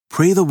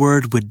Pray the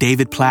Word with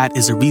David Platt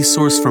is a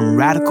resource from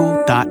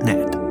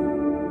radical.net.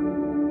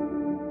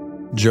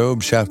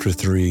 Job chapter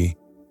 3,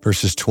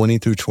 verses 20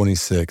 through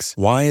 26.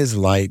 Why is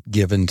light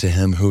given to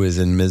him who is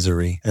in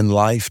misery, and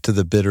life to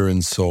the bitter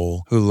in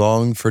soul, who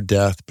long for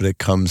death, but it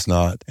comes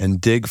not, and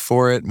dig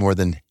for it more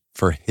than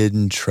for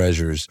hidden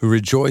treasures, who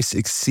rejoice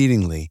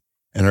exceedingly,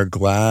 and are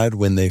glad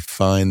when they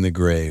find the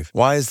grave?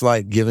 Why is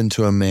light given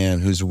to a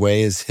man whose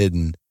way is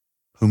hidden,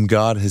 whom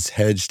God has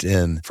hedged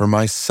in? For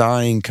my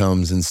sighing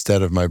comes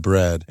instead of my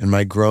bread, and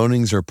my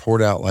groanings are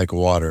poured out like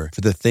water.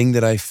 For the thing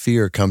that I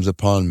fear comes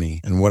upon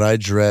me, and what I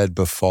dread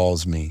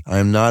befalls me. I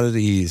am not at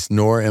ease,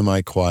 nor am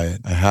I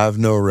quiet. I have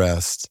no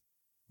rest,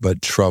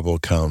 but trouble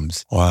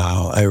comes.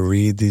 Wow, I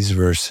read these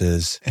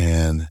verses,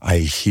 and I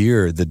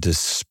hear the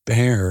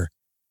despair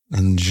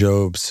in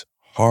Job's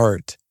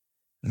heart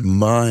and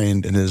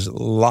mind and his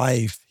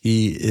life.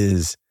 He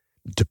is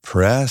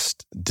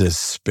depressed,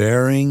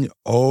 despairing,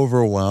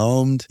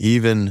 overwhelmed,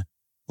 even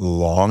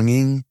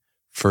longing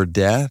for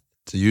death,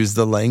 to use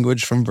the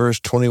language from verse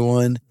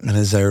 21. And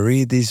as I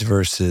read these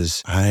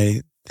verses,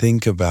 I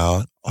think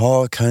about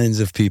all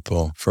kinds of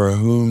people for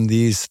whom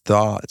these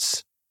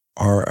thoughts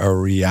are a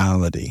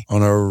reality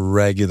on a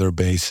regular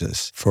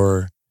basis.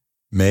 For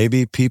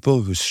maybe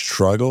people who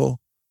struggle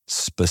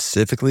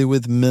specifically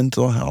with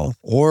mental health,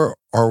 or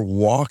are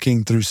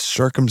walking through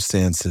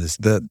circumstances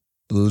that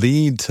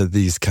lead to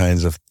these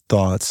kinds of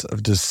thoughts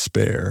of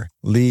despair,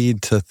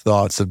 lead to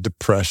thoughts of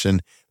depression,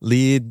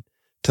 lead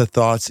to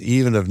thoughts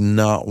even of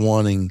not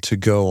wanting to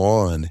go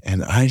on.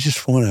 And I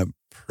just want to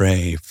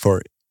pray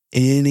for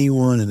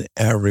anyone and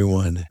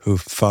everyone who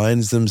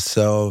finds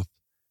themselves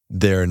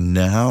there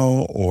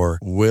now or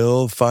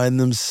will find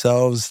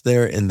themselves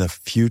there in the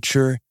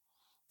future.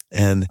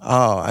 And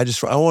I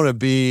want to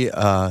be,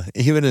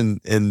 even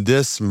in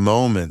this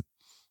moment,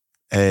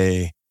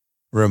 a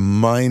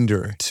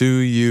reminder to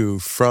you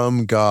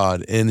from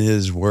God in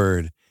His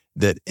Word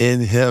that in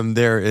Him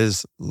there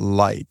is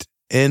light.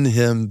 In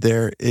Him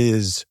there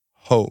is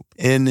hope.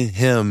 In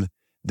Him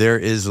there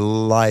is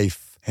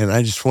life. And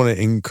I just want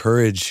to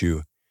encourage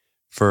you,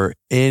 for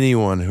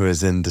anyone who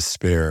is in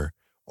despair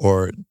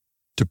or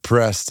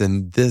depressed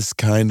in this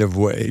kind of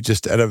way,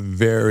 just at a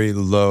very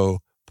low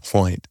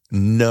point,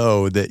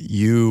 know that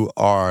you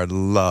are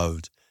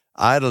loved.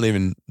 I don't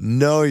even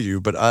know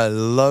you, but I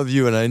love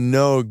you, and I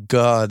know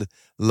God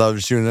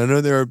loves you, and I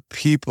know there are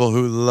people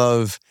who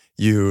love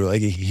you.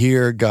 Like,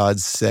 hear God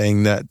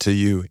saying that to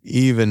you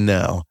even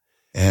now.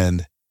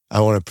 And I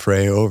want to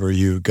pray over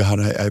you. God,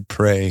 I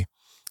pray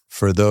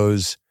for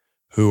those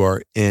who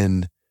are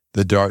in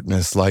the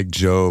darkness like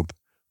Job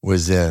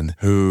was in,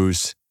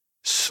 whose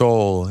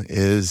soul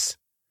is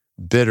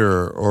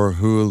bitter, or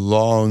who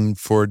long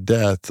for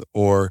death,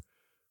 or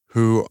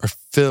who are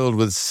filled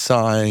with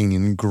sighing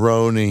and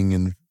groaning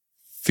and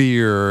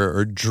fear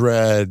or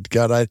dread.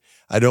 God,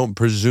 I don't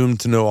presume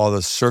to know all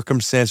the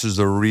circumstances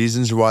or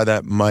reasons why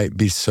that might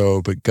be so,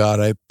 but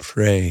God, I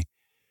pray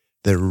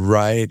that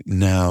right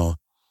now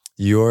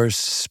your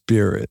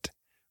Spirit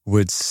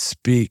would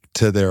speak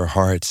to their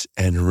hearts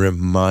and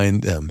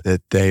remind them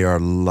that they are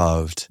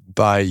loved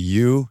by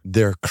you,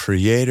 their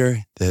Creator,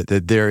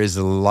 that there is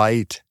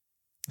light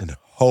and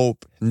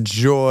hope and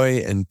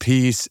joy and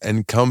peace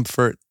and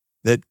comfort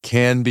that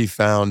can be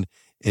found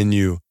in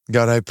you.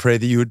 God, I pray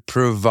that you would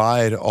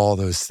provide all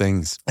those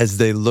things as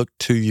they look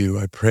to you.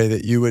 I pray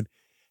that you would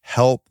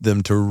help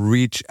them to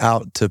reach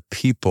out to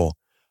people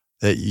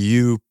that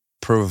you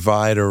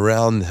provide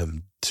around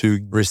them to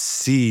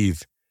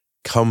receive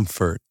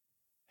comfort,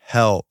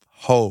 help,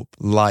 hope,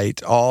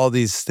 light, all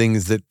these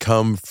things that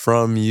come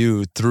from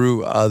you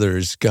through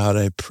others. God,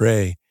 I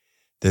pray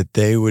that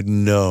they would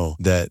know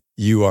that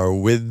you are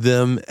with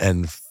them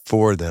and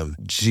for them.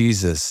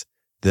 Jesus,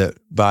 that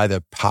by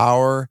the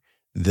power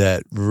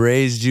that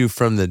raised you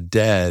from the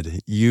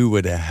dead, you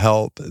would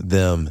help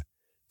them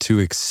to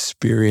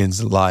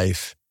experience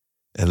life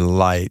and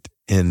light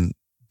in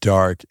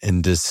dark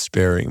and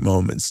despairing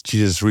moments.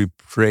 Jesus, we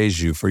praise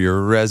you for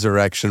your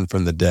resurrection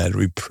from the dead.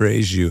 We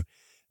praise you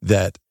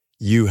that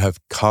you have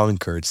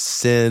conquered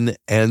sin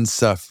and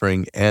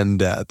suffering and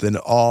death, and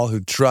all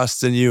who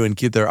trust in you and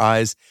keep their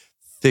eyes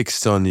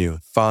fixed on you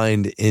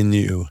find in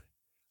you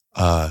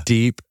a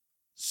deep,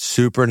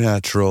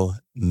 supernatural,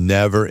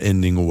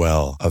 never-ending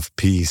well of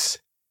peace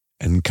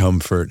and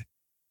comfort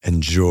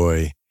and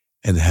joy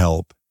and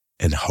help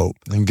and hope.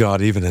 And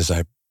God, even as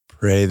I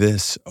pray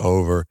this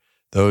over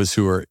those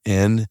who are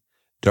in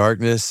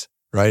darkness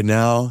right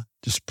now,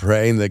 just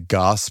praying the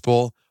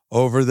gospel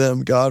over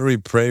them. God, we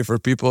pray for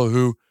people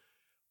who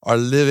are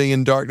living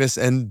in darkness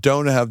and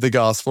don't have the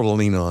gospel to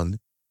lean on.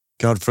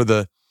 God, for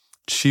the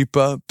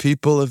Chipa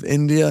people of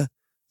India,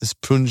 this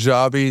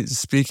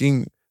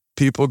Punjabi-speaking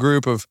people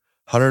group of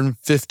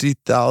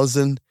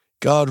 150,000,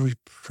 God, we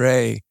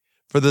pray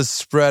for the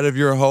spread of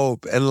your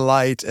hope and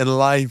light and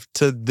life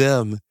to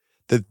them,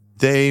 that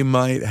they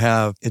might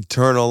have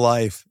eternal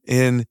life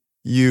in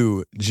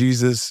you,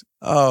 Jesus.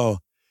 Oh,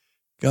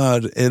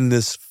 God, in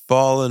this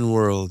fallen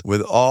world,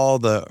 with all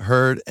the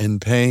hurt and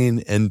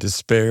pain and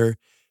despair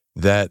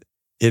that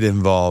It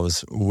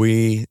involves,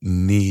 we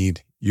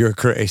need your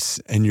grace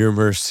and your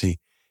mercy,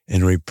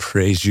 and we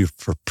praise you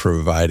for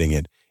providing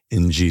it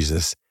in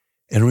Jesus.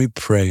 And we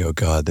pray, oh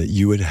God, that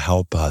you would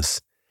help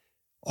us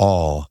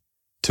all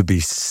to be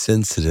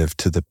sensitive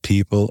to the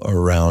people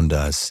around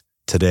us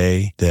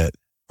today that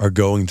are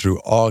going through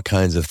all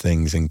kinds of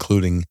things,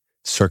 including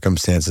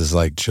circumstances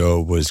like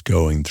Job was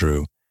going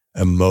through,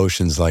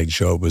 emotions like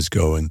Job was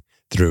going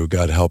through.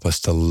 God, help us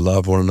to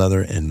love one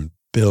another and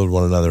build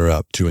one another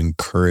up, to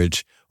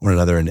encourage one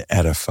another and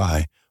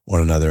edify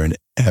one another in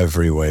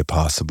every way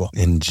possible.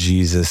 In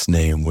Jesus'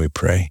 name we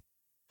pray.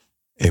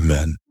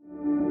 Amen.